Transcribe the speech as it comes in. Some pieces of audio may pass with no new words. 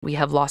We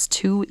have lost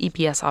two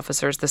EPS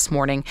officers this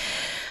morning,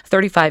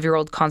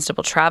 35-year-old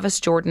Constable Travis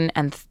Jordan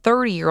and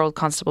 30-year-old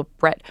Constable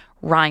Brett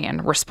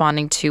Ryan,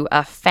 responding to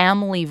a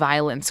family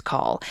violence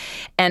call.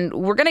 And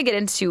we're going to get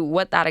into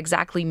what that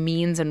exactly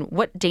means and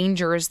what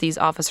dangers these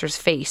officers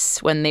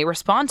face when they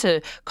respond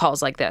to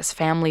calls like this,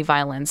 family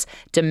violence,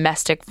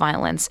 domestic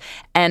violence,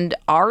 and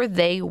are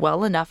they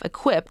well enough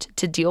equipped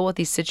to deal with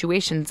these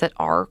situations that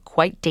are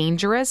quite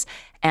dangerous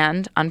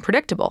and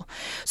unpredictable.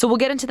 So we'll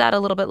get into that a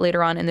little bit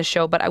later on in the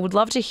show, but I would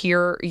love to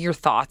hear your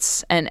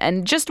thoughts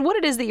and just what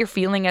it is that you're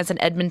feeling as an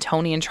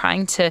Edmontonian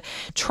trying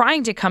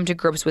to come to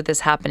grips with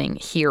this happening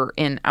here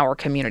in our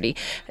community.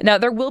 Now,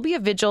 there will be a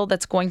vigil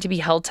that's going to be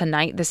held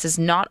tonight. This is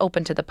not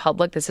open to the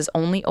public. This is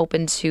only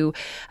open to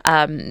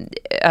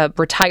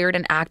retired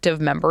and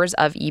active members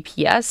of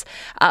EPS.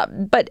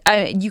 But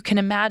you can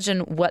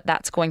imagine what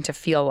that's going to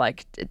feel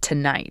like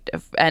tonight.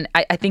 And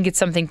I think it's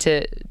something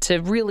to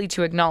really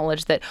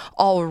acknowledge that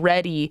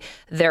already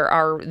there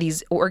are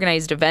these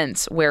organized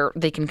events where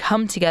they can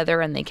come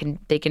together and they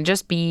can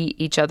just be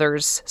each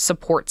other's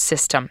support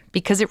system,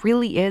 because it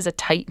really is a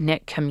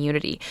tight-knit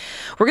community.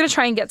 We're going to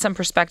try and get some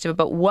perspective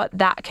about what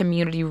that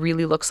community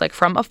really looks like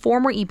from a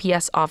former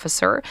EPS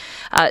officer.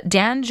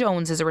 Dan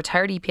Jones is a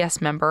retired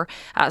EPS member,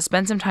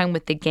 spent some time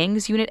with the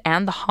gangs unit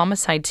and the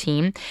homicide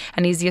team,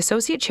 and he's the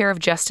associate chair of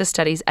justice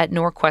studies at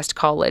NorQuest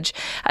College.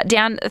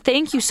 Dan,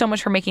 thank you so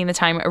much for making the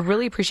time. I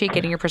really appreciate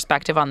getting your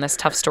perspective on this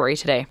tough story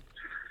today.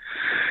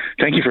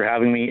 Thank you for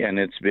having me, and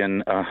it's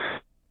been a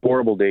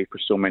horrible day for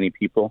so many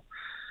people,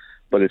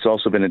 but it's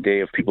also been a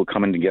day of people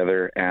coming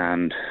together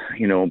and,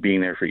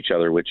 being there for each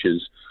other, which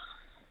is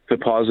the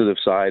positive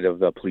side of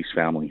the police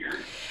family.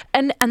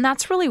 And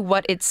that's really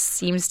what it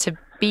seems to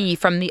be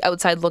from the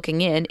outside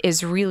looking in,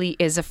 is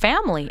a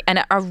family and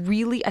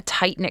a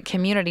tight-knit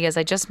community, as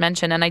I just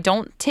mentioned. And I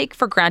don't take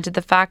for granted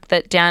the fact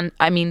that, Dan,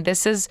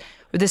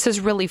 this is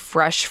really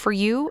fresh for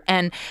you.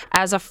 And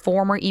as a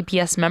former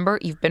EPS member,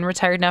 you've been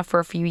retired now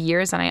for a few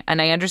years, and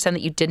I understand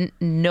that you didn't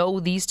know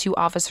these two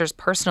officers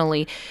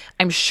personally.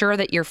 I'm sure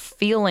that you're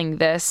feeling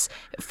this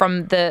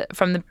from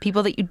the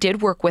people that you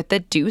did work with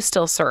that do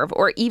still serve,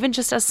 or even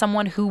just as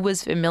someone who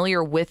was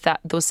familiar with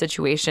those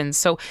situations.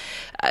 So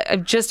I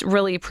just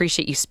really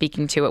appreciate you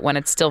speaking to it when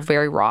it's still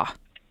very raw.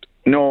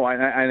 No,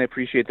 I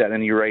appreciate that,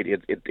 and you're right.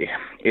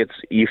 It's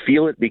you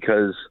feel it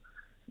because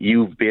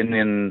you've been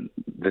in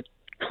the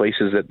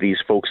places that these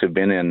folks have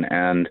been in,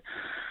 and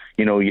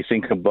you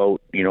think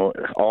about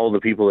all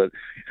the people that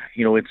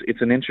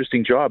it's an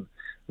interesting job.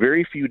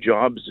 Very few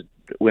jobs,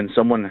 when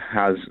someone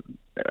has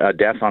a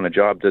death on a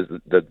job, does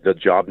the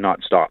job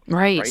not stop.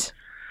 Right.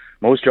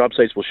 Most job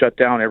sites will shut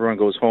down, everyone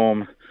goes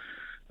home.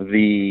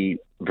 The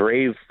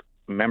brave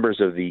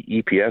members of the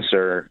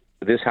EPS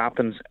this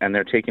happens and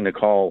they're taking the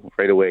call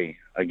right away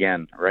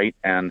again, right?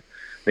 And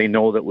they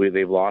know that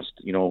they've lost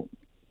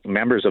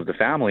members of the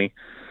family,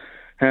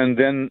 and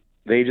then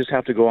they just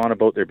have to go on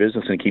about their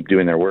business and keep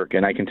doing their work.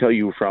 And I can tell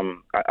you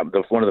from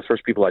one of the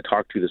first people I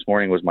talked to this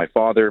morning was my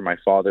father. My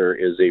father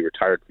is a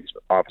retired police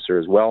officer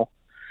as well.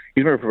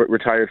 He's been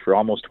retired for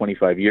almost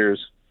 25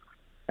 years,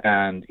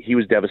 and he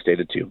was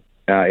devastated too.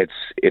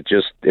 It's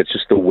just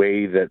the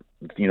way that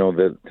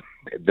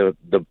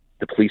the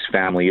police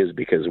family is,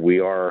 because we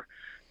are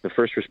the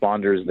first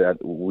responders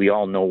that we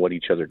all know what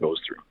each other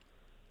goes through.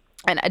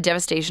 And a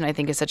devastation, I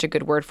think, is such a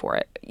good word for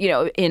it.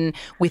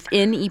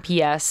 Within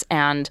EPS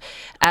and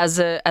as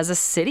a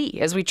city,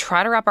 as we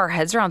try to wrap our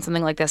heads around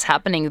something like this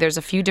happening, there's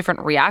a few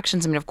different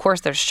reactions. I mean, of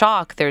course, there's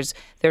shock, there's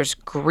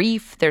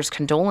grief, there's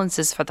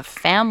condolences for the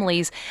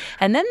families,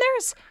 and then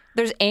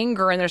there's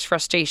anger and there's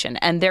frustration,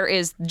 and there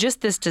is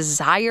just this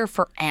desire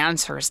for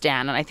answers,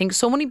 Dan. And I think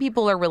so many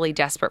people are really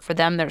desperate for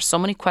them. There's so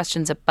many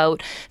questions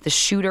about the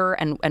shooter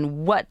and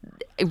what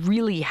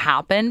really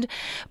happened,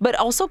 but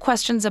also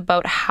questions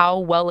about how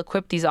well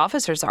equipped these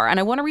officers are. And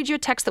I want to read you a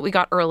text that we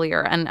got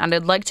earlier, and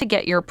I'd like to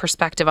get your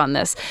perspective on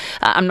this.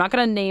 I'm not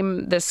going to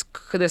name this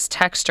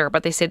texter,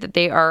 but they say that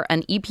they are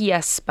an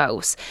EPS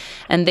spouse,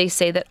 and they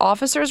say that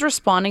officers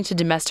responding to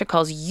domestic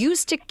calls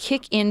used to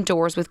kick in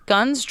doors with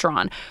guns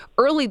drawn.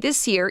 Early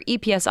this year,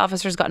 EPS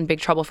officers got in big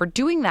trouble for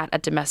doing that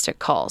at domestic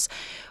calls.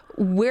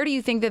 Where do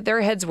you think that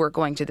their heads were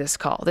going to this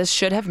call? This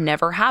should have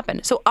never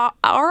happened. So are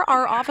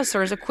our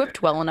officers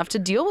equipped well enough to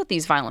deal with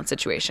these violent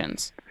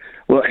situations?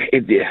 Well,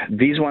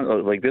 these ones,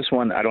 like this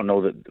one, I don't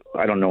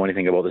know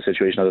anything about the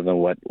situation other than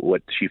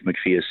what Chief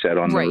McPhee has said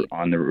on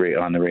the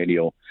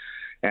radio.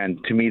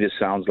 And to me, this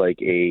sounds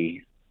like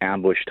a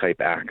ambush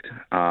type act.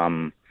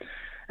 And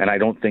I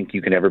don't think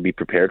you can ever be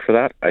prepared for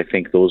that. I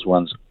think those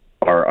ones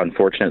are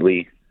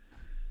unfortunately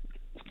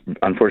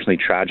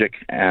tragic,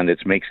 and it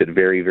makes it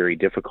very, very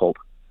difficult.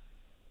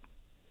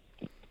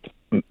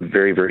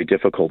 Very, very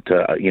difficult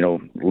to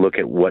look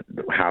at what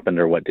happened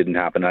or what didn't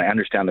happen. I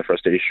understand the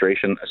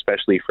frustration,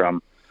 especially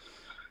from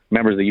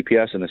members of the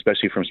UPS and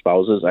especially from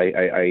spouses.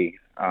 I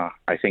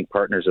think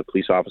partners of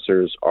police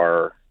officers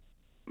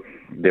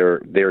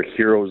they're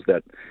heroes,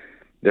 that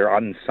they're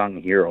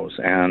unsung heroes,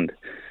 and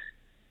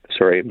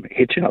sorry, I'm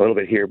hitching a little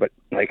bit here, but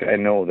like I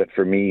know that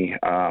for me,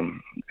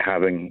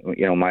 having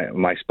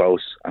my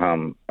spouse,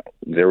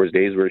 there was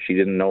days where she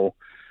didn't know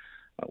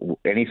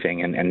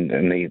anything,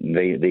 and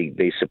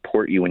they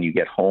support you when you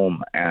get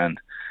home, and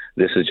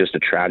this is just a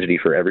tragedy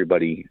for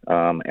everybody.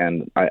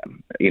 And I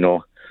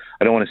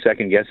don't want to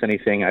second guess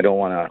anything. I don't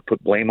want to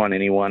put blame on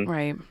anyone.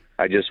 Right.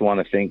 I just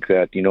want to think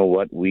that,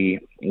 we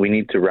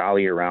need to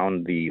rally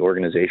around the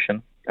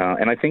organization.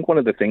 And I think one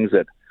of the things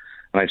that,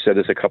 and I've said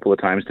this a couple of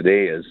times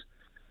today, is,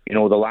 the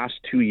last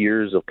 2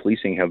 years of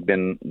policing have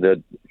been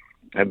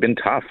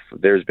tough.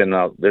 There's been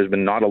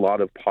not a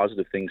lot of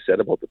positive things said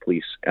about the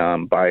police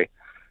by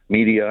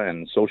media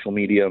and social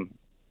media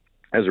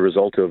as a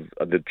result of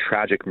the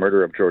tragic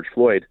murder of George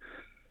Floyd.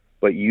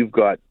 But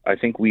I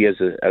think we as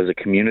a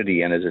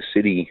community and as a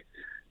city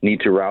need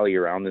to rally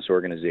around this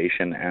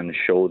organization and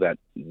show that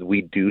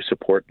we do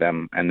support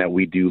them and that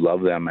we do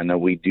love them and that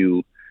we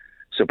do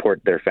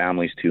support their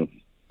families too.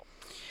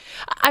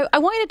 I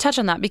want you to touch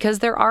on that, because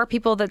there are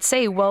people that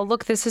say, well,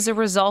 look, this is a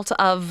result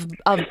of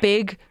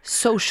big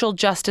social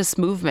justice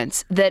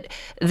movements that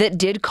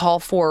did call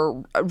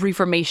for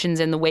reformations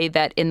in the way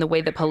that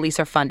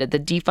police are funded. The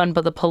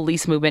defund the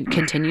police movement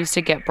continues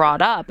to get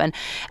brought up.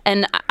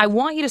 And I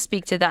want you to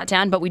speak to that,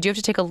 Dan, but we do have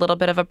to take a little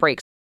bit of a break.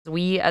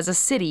 We as a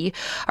city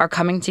are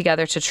coming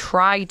together to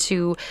try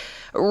to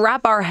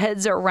wrap our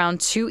heads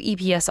around 2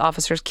 EPS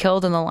officers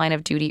killed in the line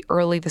of duty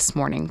early this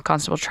morning,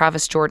 Constable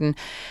Travis Jordan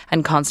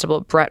and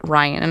Constable Brett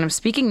Ryan. And I'm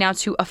speaking now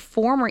to a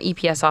former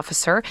EPS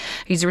officer.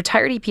 He's a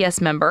retired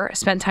EPS member,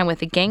 spent time with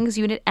the gangs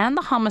unit and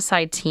the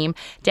homicide team,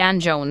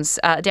 Dan Jones.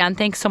 Dan,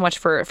 thanks so much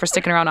for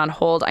sticking around on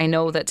hold. I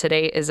know that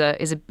today is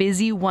a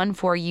busy one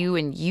for you,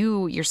 and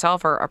you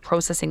yourself are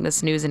processing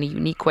this news in a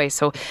unique way.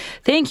 So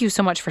thank you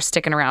so much for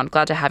sticking around.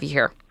 Glad to have you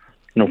here.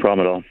 No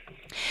problem at all.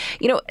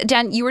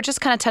 Dan, you were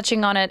just kind of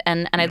touching on it,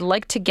 and I'd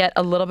like to get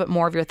a little bit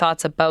more of your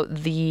thoughts about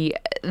the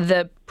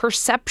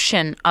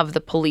perception of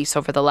the police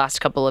over the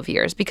last couple of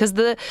years, because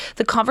the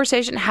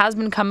conversation has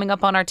been coming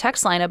up on our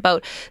text line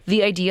about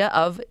the idea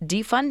of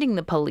defunding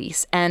the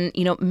police. And,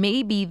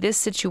 maybe this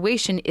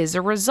situation is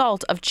a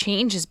result of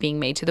changes being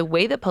made to the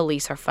way that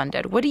police are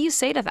funded. What do you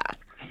say to that?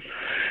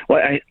 Well,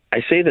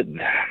 I say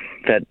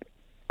that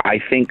I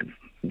think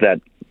that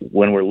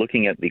when we're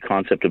looking at the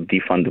concept of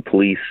defund the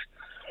police,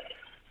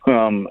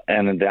 and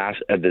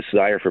the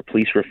desire for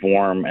police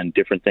reform and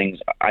different things,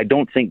 I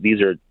don't think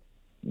these are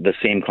the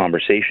same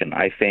conversation.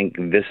 I think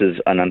this is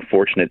an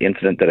unfortunate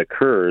incident that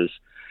occurs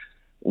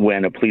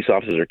when a police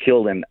officers are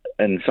killed,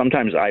 and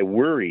sometimes I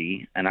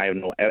worry, and I have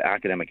no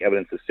academic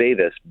evidence to say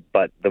this,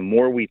 but the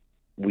more we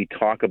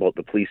talk about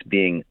the police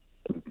being,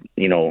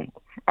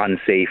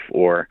 unsafe,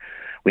 or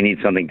we need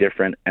something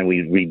different, and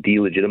we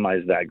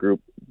delegitimize that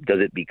group, does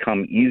it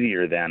become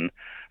easier then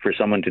for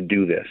someone to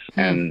do this?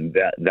 And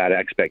that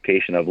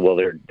expectation of, well,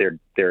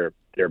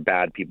 they're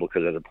bad people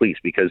because of the police,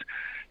 because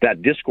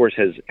that discourse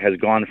has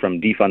gone from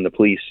defund the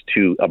police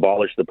to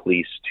abolish the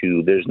police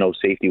to there's no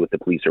safety with the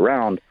police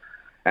around.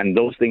 And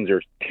those things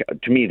are,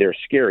 to me, they're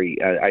scary.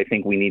 I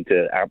think we need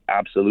to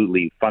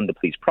absolutely fund the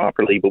police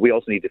properly, but we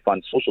also need to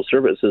fund social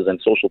services and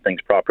social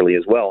things properly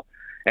as well.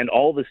 And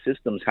all the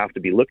systems have to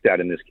be looked at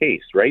in this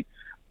case, right?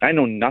 I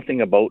know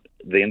nothing about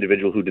the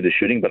individual who did the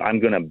shooting, but I'm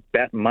going to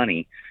bet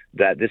money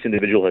that this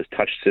individual has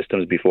touched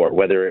systems before,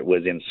 whether it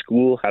was in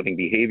school having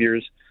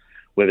behaviors,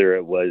 whether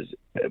it was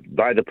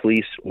by the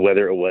police,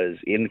 whether it was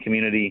in the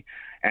community.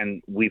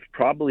 And we've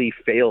probably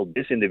failed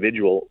this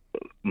individual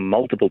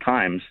multiple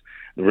times,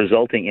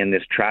 resulting in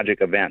this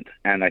tragic event.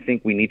 And I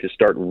think we need to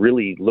start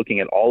really looking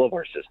at all of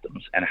our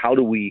systems and how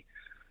do we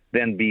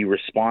then be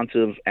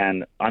responsive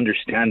and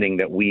understanding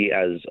that we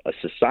as a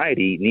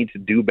society need to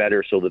do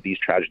better so that these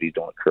tragedies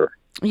don't occur.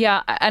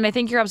 Yeah, and I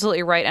think you're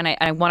absolutely right. And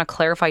I want to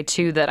clarify,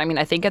 too, that,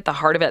 I think at the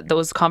heart of it,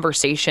 those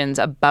conversations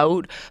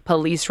about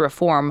police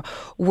reform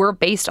were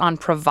based on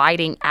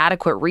providing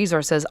adequate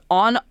resources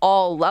on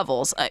all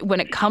levels. When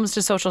it comes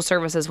to social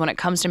services, when it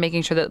comes to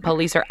making sure that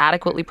police are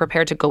adequately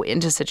prepared to go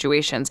into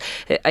situations,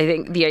 I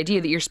think the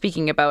idea that you're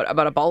speaking about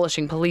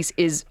abolishing police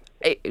is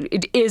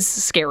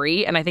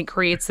scary, and I think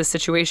creates the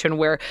situation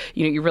where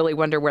you really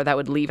wonder where that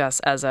would leave us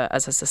as a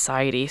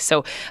society.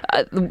 So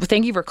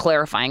thank you for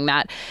clarifying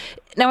that.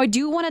 Now, I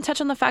do want to touch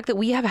on the fact that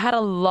we have had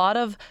a lot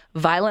of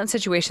violent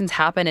situations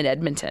happen in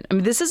Edmonton.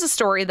 This is a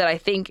story that I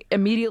think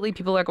immediately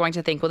people are going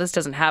to think, well, this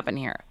doesn't happen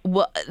here.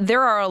 Well,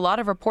 there are a lot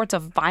of reports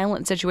of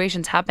violent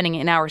situations happening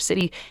in our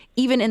city,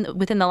 even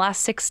within the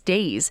last 6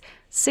 days.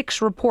 6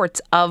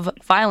 reports of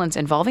violence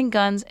involving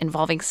guns,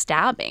 involving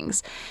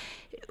stabbings.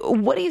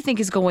 What do you think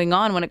is going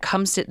on when it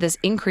comes to this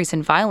increase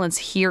in violence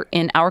here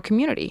in our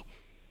community?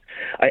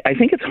 I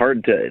think it's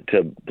hard to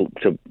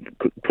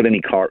put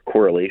any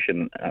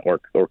correlation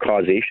or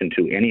causation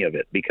to any of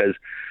it, because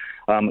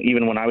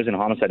even when I was in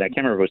homicide, I can't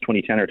remember if it was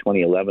 2010 or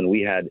 2011,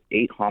 we had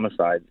 8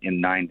 homicides in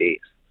 9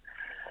 days.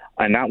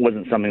 And that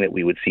wasn't something that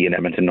we would see in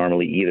Edmonton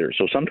normally either.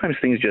 So sometimes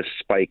things just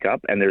spike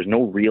up and there's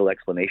no real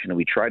explanation, and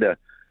we try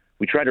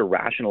to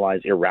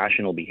rationalize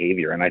irrational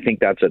behavior. And I think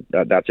that's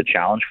a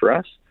challenge for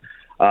us.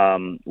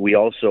 We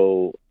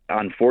also,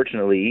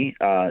 unfortunately,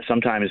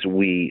 sometimes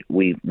we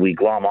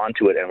glom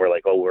onto it and we're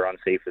like, oh, we're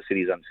unsafe. The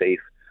city's unsafe.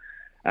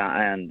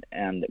 And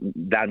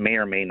that may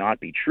or may not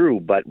be true.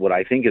 But what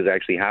I think is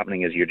actually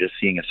happening is you're just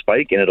seeing a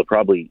spike, and it'll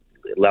probably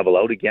level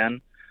out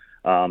again,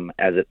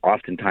 as it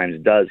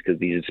oftentimes does, because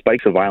these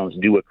spikes of violence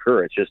do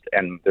occur.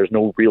 And there's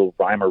no real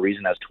rhyme or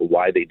reason as to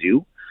why they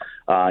do.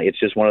 It's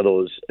just one of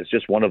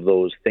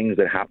those things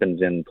that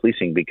happens in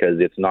policing because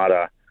it's not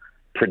a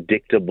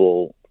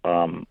predictable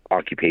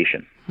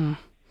occupation.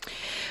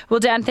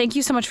 Well, Dan, thank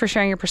you so much for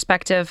sharing your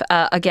perspective.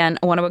 Again,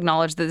 I want to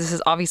acknowledge that this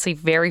is obviously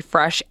very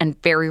fresh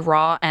and very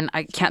raw, and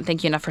I can't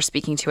thank you enough for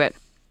speaking to it.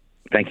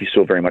 Thank you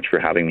so very much for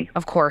having me.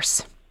 Of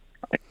course.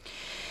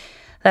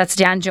 That's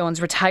Dan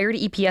Jones, retired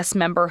EPS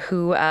member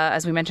who,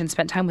 as we mentioned,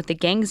 spent time with the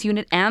gangs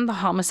unit and the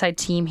homicide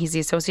team. He's the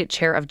Associate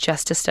Chair of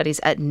Justice Studies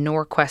at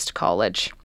NorQuest College.